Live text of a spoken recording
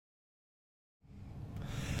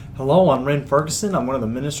Hello, I'm Ren Ferguson. I'm one of the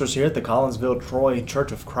ministers here at the Collinsville Troy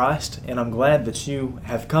Church of Christ, and I'm glad that you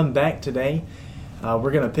have come back today.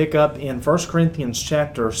 We're going to pick up in 1 Corinthians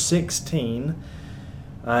chapter 16,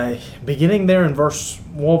 beginning there in verses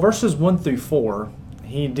 1 through 4.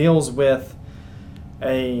 He deals with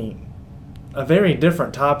a very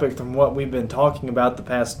different topic from what we've been talking about the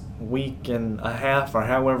past week and a half, or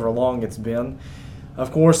however long it's been.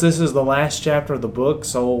 Of course, this is the last chapter of the book,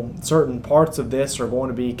 so certain parts of this are going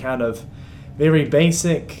to be kind of very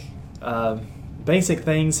basic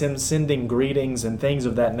things, him sending greetings and things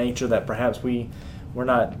of that nature that perhaps we're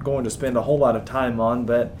not going to spend a whole lot of time on,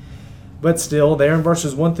 but still, there in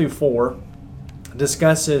verses 1 through 4,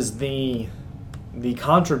 discusses the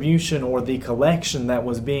contribution or the collection that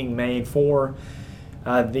was being made for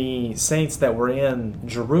the saints that were in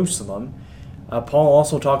Jerusalem. Paul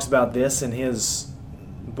also talks about this in his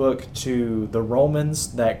book to the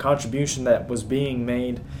Romans, that contribution that was being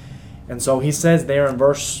made. And so he says there in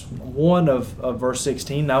verse 1 of verse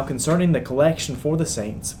 16, "Now concerning the collection for the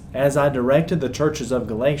saints, as I directed the churches of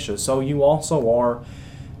Galatia, so you also are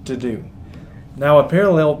to do." Now a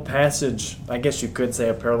parallel passage, I guess you could say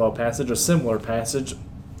a similar passage,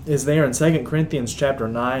 is there in 2 Corinthians chapter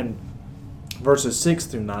 9, verses 6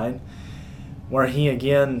 through 9, where he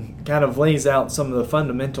again kind of lays out some of the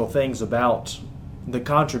fundamental things about the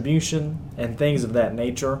contribution and things of that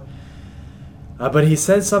nature. But he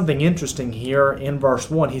says something interesting here in verse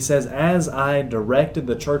 1. He says, "As I directed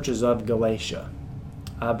the churches of Galatia."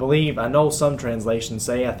 I know some translations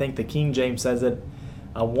say, I think the King James says it.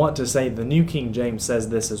 I want to say the New King James says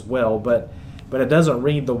this as well, but it doesn't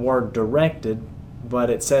read the word directed,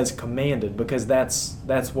 but it says commanded, because that's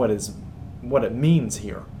what it means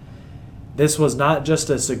here. This was not just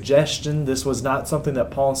a suggestion. This was not something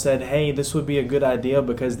that Paul said, hey, this would be a good idea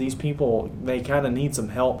because these people, they kind of need some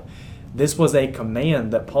help. This was a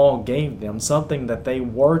command that Paul gave them, something that they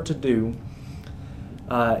were to do.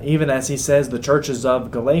 Even as he says, the churches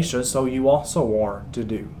of Galatia, so you also are to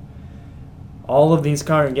do. All of these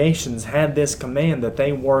congregations had this command that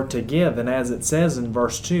they were to give. And as it says in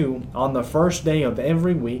verse 2, "On the first day of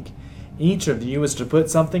every week, each of you is to put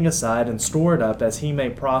something aside and store it up as he may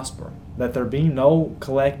prosper, that there be no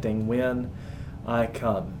collecting when I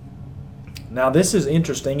come." Now this is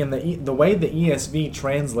interesting, and the way the ESV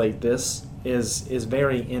translate this is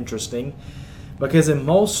very interesting, because in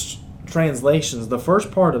most translations, the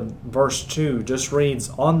first part of verse 2 just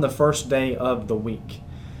reads, "on the first day of the week."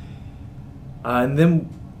 And then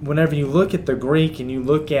whenever you look at the Greek and you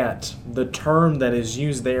look at the term that is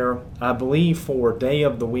used there, I believe for day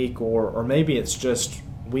of the week, or maybe it's just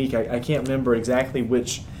week, I can't remember exactly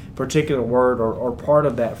which particular word or part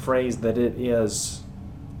of that phrase that it is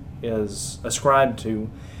ascribed to,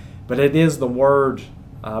 but it is the word,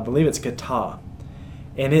 I believe it's kata,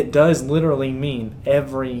 and it does literally mean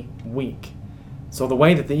every week. So the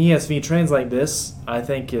way that the ESV translate this, I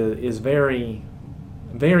think, is very,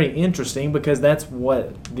 very interesting, because that's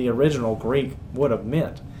what the original Greek would have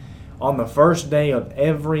meant. On the first day of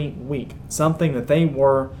every week, something that they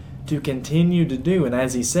were to continue to do. And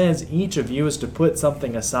as he says, each of you is to put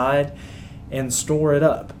something aside and store it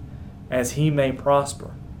up as he may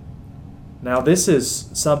prosper. Now this is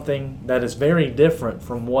something that is very different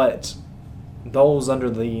from what those under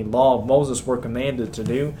the law of Moses were commanded to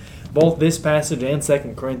do. Both this passage and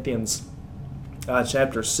 2 Corinthians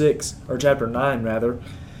chapter 9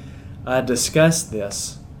 discuss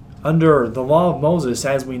this. Under the law of Moses,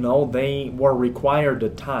 as we know, they were required to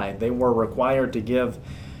tithe. They were required to give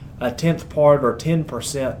a 10th part or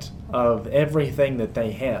 10% of everything that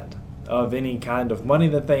they had, of any kind of money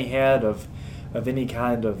that they had, of any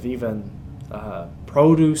kind of even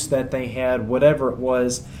produce that they had, whatever it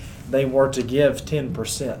was, they were to give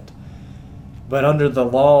 10%. But under the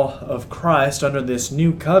law of Christ, under this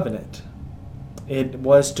new covenant, it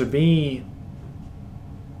was to be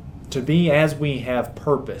as we have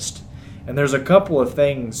purposed. And there's a couple of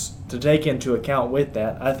things to take into account with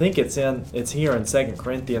that. I think it's here in 2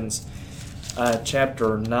 Corinthians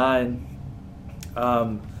chapter 9,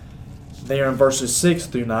 there in verses 6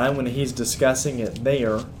 through 9, when he's discussing it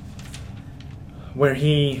there, where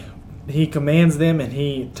he commands them and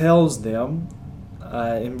he tells them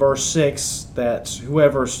in verse 6 that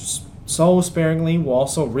whoever sows sparingly will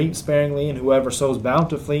also reap sparingly, and whoever sows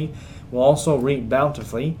bountifully will also reap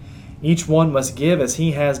bountifully. Each one must give as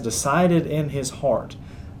he has decided in his heart,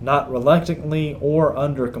 not reluctantly or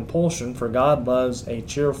under compulsion, for God loves a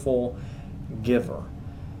cheerful giver.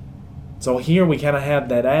 So here we kind of have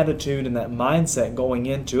that attitude and that mindset going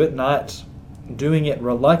into it, not doing it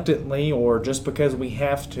reluctantly or just because we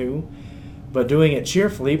have to, but doing it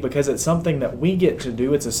cheerfully because it's something that we get to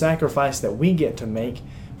do. It's a sacrifice that we get to make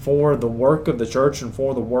for the work of the church and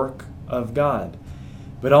for the work of God.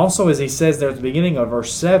 But also, as he says there at the beginning of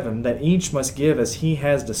verse 7, that each must give as he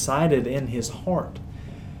has decided in his heart.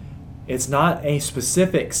 It's not a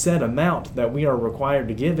specific set amount that we are required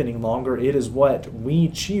to give any longer. It is what we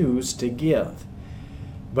choose to give.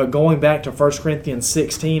 But going back to 1 Corinthians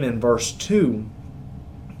 16 and verse 2,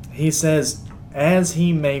 he says, as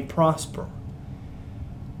he may prosper.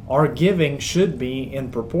 Our giving should be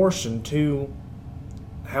in proportion to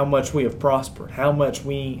how much we have prospered, how much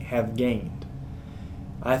we have gained.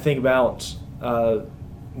 I think about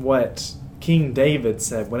what King David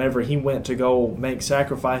said whenever he went to go make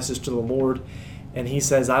sacrifices to the Lord, and he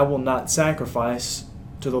says, I will not sacrifice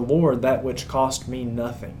to the Lord that which cost me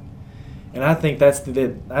nothing. And I think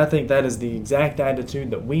that is the exact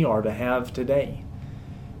attitude that we are to have today.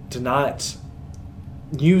 To not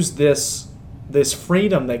use this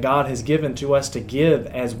freedom that God has given to us to give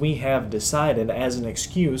as we have decided as an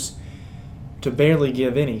excuse to barely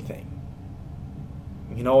give anything.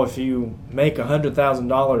 You know, if you make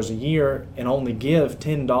 $100,000 a year and only give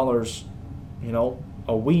 $10,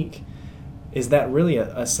 a week, is that really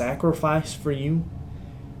a sacrifice for you?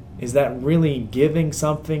 Is that really giving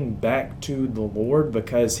something back to the Lord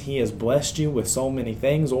because He has blessed you with so many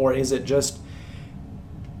things? Or is it just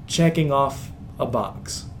checking off a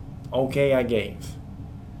box? Okay, I gave.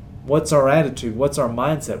 What's our attitude? What's our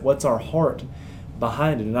mindset? What's our heart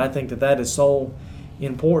behind it? And I think that is so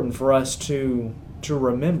important for us to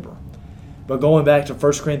remember. But going back to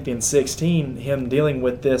 1 Corinthians 16, him dealing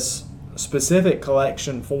with this specific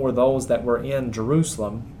collection for those that were in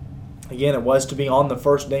Jerusalem, again, it was to be on the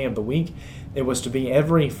first day of the week. It was to be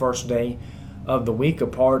every first day of the week, a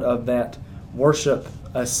part of that worship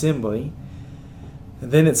assembly.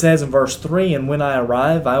 And then it says in verse 3, and when I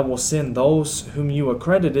arrive, I will send those whom you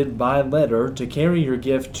accredited by letter to carry your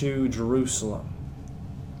gift to Jerusalem.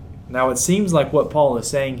 Now it seems like what Paul is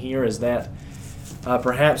saying here is that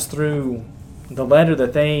perhaps through the letter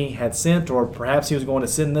that they had sent, or perhaps he was going to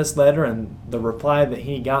send this letter, and the reply that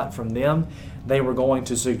he got from them, they were going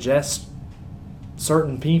to suggest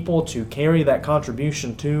certain people to carry that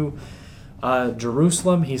contribution to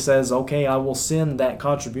Jerusalem. He says, okay, I will send that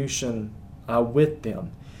contribution with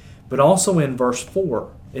them. But also in verse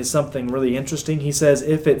 4 is something really interesting. He says,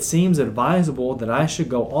 if it seems advisable that I should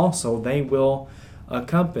go also, they will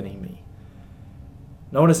accompany me.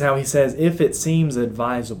 Notice how he says, if it seems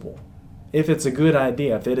advisable, if it's a good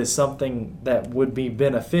idea, if it is something that would be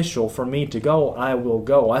beneficial for me to go, I will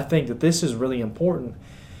go. I think that this is really important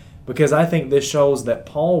because I think this shows that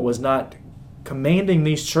Paul was not commanding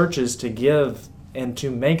these churches to give and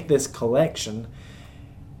to make this collection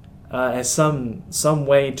as some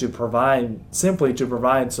way to provide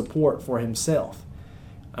support for himself.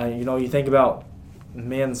 You think about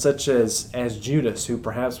men such as Judas, who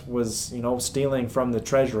perhaps was stealing from the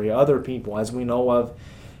treasury. Other people, as we know of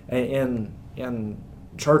in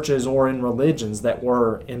churches or in religions, that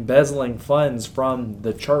were embezzling funds from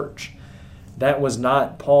the church. That was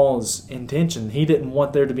not Paul's intention. He didn't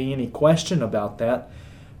want there to be any question about that,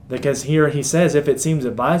 because here he says, if it seems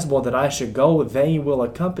advisable that I should go, they will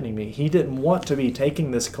accompany me. He didn't want to be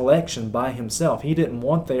taking this collection by himself. He didn't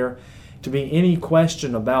want there to be any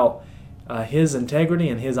question about his integrity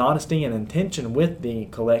and his honesty and intention with the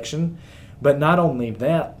collection. But not only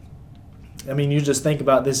that, you just think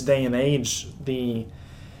about this day and age, the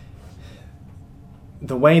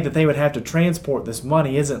way that they would have to transport this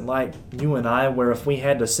money isn't like you and I, where if we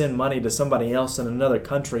had to send money to somebody else in another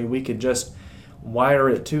country, we could just wire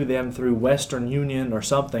it to them through Western Union or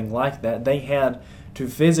something like that. They had to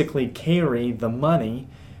physically carry the money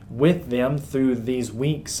with them through these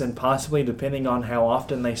weeks, and possibly, depending on how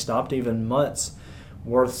often they stopped, even months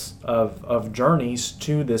worth of journeys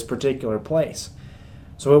to this particular place.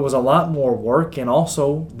 So it was a lot more work, and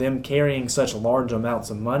also them carrying such large amounts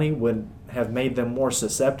of money would have made them more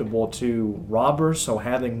susceptible to robbers, so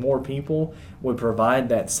having more people would provide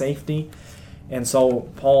that safety. And so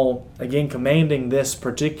Paul, again, commanding this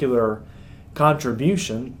particular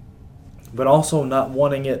contribution, but also not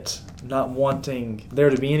wanting there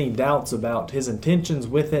to be any doubts about his intentions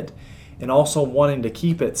with it, and also wanting to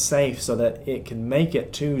keep it safe so that it can make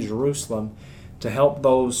it to Jerusalem to help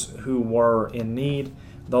those who were in need,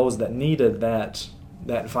 those that needed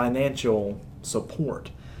that financial support.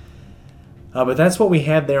 But that's what we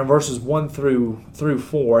have there in verses 1 through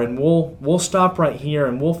 4, and we'll stop right here,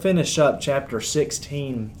 and we'll finish up chapter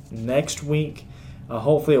 16 next week.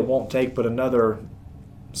 Hopefully it won't take but another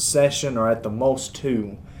session, or at the most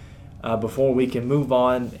 2, before we can move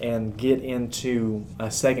on and get into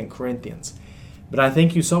 2 Corinthians. But I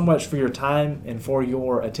thank you so much for your time and for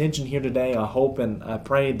your attention here today. I hope and I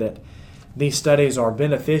pray that these studies are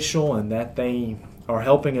beneficial and that they are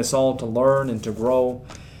helping us all to learn and to grow,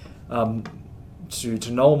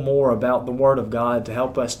 to know more about the Word of God, to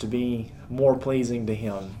help us to be more pleasing to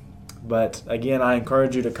Him. But again, I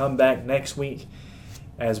encourage you to come back next week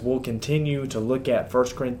as we'll continue to look at 1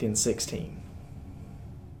 Corinthians 16.